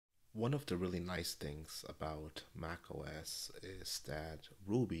One of the really nice things about macOS is that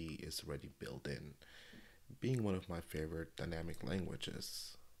Ruby is already built in. Being one of my favorite dynamic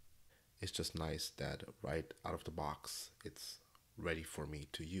languages, it's just nice that right out of the box it's ready for me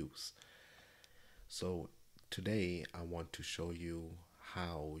to use. So today I want to show you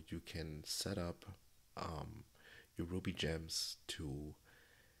how you can set up your Ruby gems to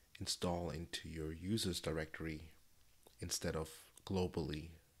install into your users directory instead of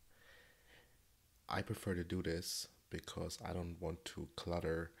globally. I prefer to do this because I don't want to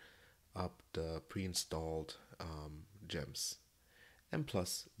clutter up the pre-installed gems. And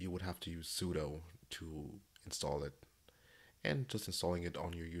plus, you would have to use sudo to install it. And just installing it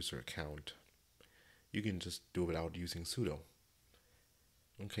on your user account, you can just do it without using sudo.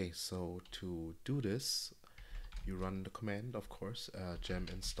 Okay, so to do this, you run the command, of course, gem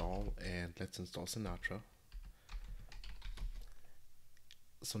install, and let's install Sinatra.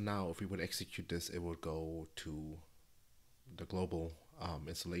 So now if we would execute this, it would go to the global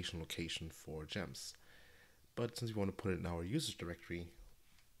installation location for gems. But since we want to put it in our users directory,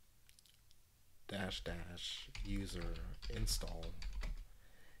 dash dash user install,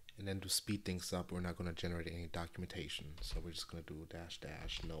 and then to speed things up, we're not going to generate any documentation, so we're just going to do dash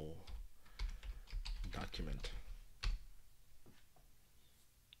dash no document.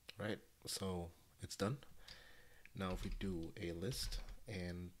 Right, so it's done. Now if we do a list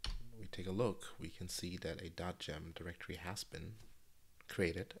and we take a look, we can see that a .gem directory has been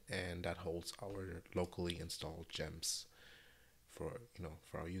created, and that holds our locally installed gems for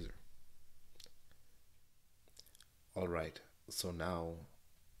our user. All right, so now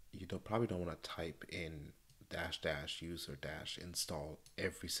you probably don't want to type in dash dash user dash install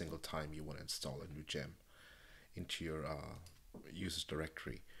every single time you want to install a new gem into your users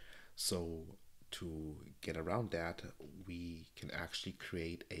directory. So to get around that, we can actually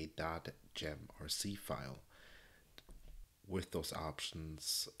create a .gemrc file with those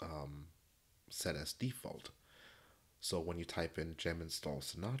options set as default. So when you type in gem install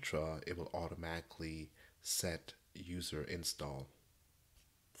Sinatra, it will automatically set user install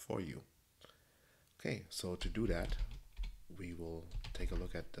for you. Okay, so to do that, we will take a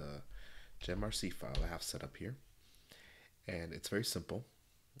look at the gemrc file I have set up here. And it's very simple.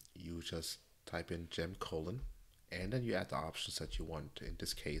 You just type in gem colon, and then you add the options that you want. In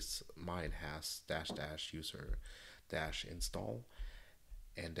this case, mine has dash dash user dash install,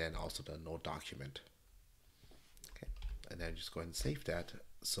 and then also the no document. Okay, and then just go ahead and save that.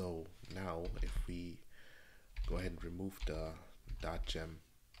 So now if we go ahead and remove the .gem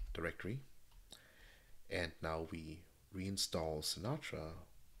directory, and now we reinstall Sinatra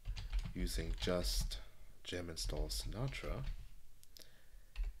using just gem install Sinatra,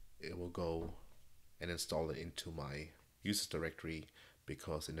 it will go and install it into my users directory,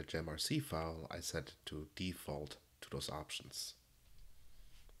 because in the gemrc file I set it to default to those options.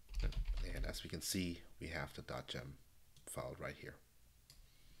 And as we can see, we have the .gem file right here.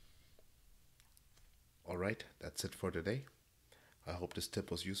 Alright, that's it for today. I hope this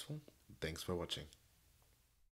tip was useful. Thanks for watching.